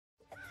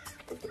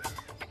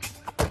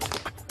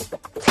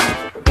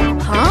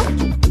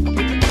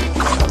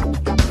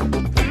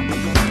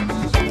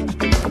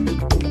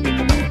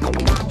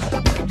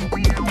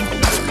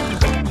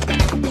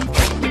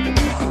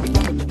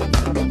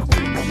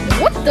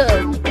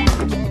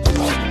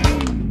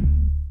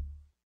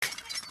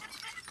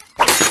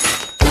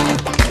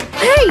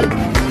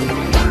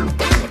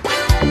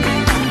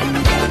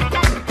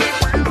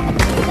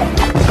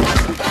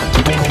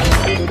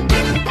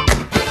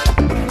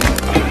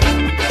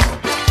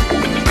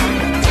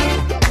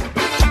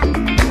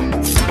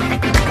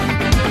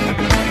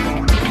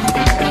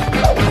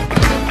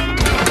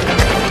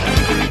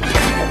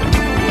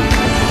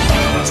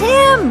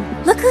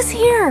Look who's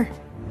here!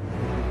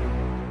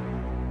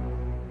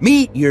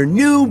 Meet your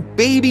new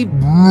baby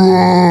brother!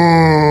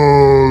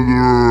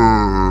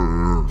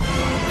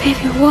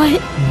 Baby what?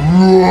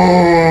 Brother!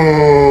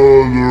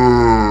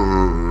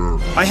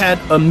 I had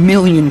a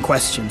million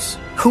questions.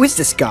 Who is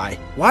this guy?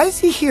 Why is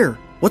he here?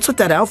 What's with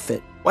that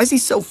outfit? Why is he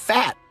so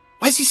fat?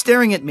 Why is he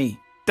staring at me?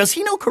 Does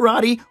he know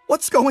karate?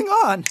 What's going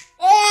on?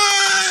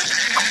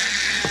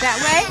 That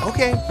way?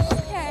 Okay.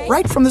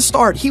 Right from the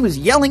start, he was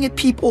yelling at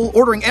people,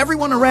 ordering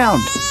everyone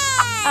around.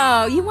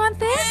 Oh, you want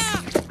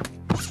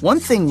this? One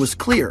thing was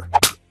clear.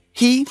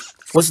 He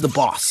was the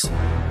boss.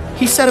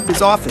 He set up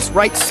his office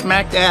right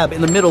smack dab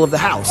in the middle of the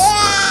house.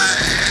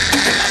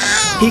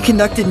 He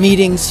conducted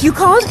meetings. You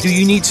called? Do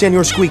you need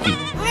Senor Squeaky?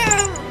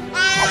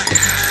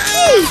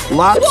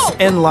 Lots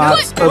and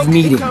lots of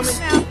meetings.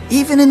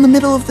 Even in the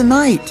middle of the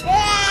night.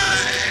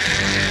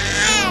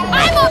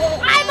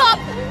 I'm up!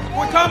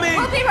 We're coming!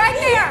 I'll be right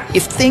there!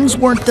 If things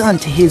weren't done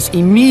to his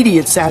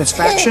immediate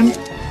satisfaction,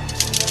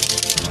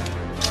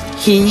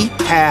 he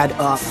had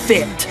a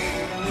fit.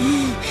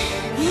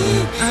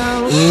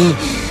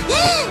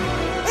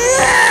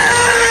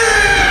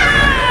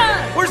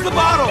 Where's the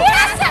bottle? He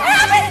has to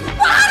have his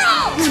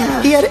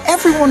bottle! He had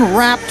everyone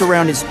wrapped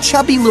around his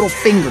chubby little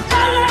finger.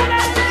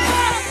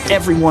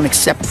 Everyone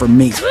except for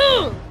me.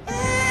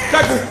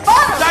 Diaper!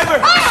 Diaper!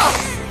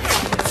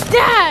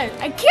 Dad,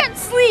 I can't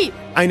sleep!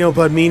 I know,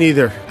 bud, me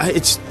neither.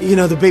 It's,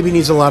 the baby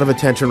needs a lot of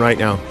attention right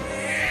now.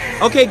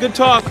 Okay, good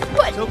talk. It's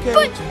okay.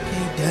 It's okay.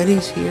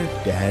 Daddy's here.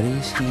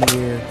 Daddy's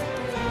here.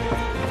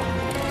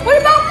 What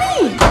about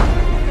me?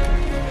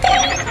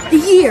 The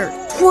year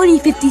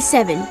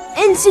 2057.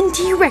 Ensign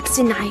T-Rex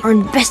and I are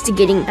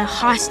investigating a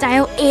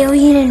hostile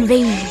alien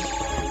invasion.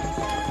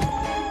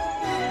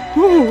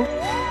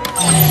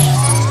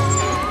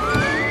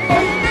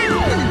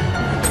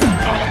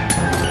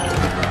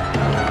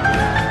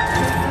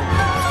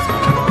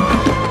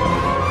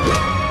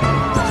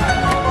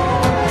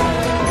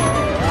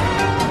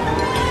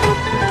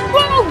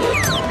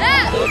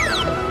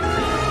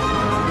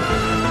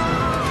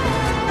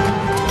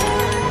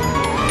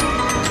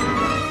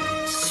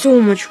 So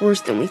much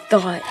worse than we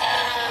thought.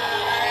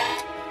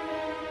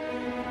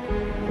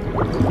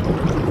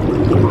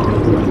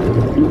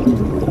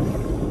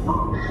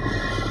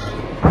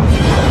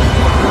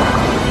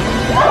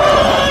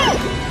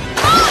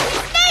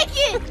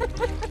 Naked!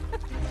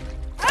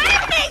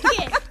 I'm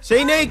naked!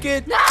 Say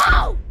naked.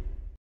 No!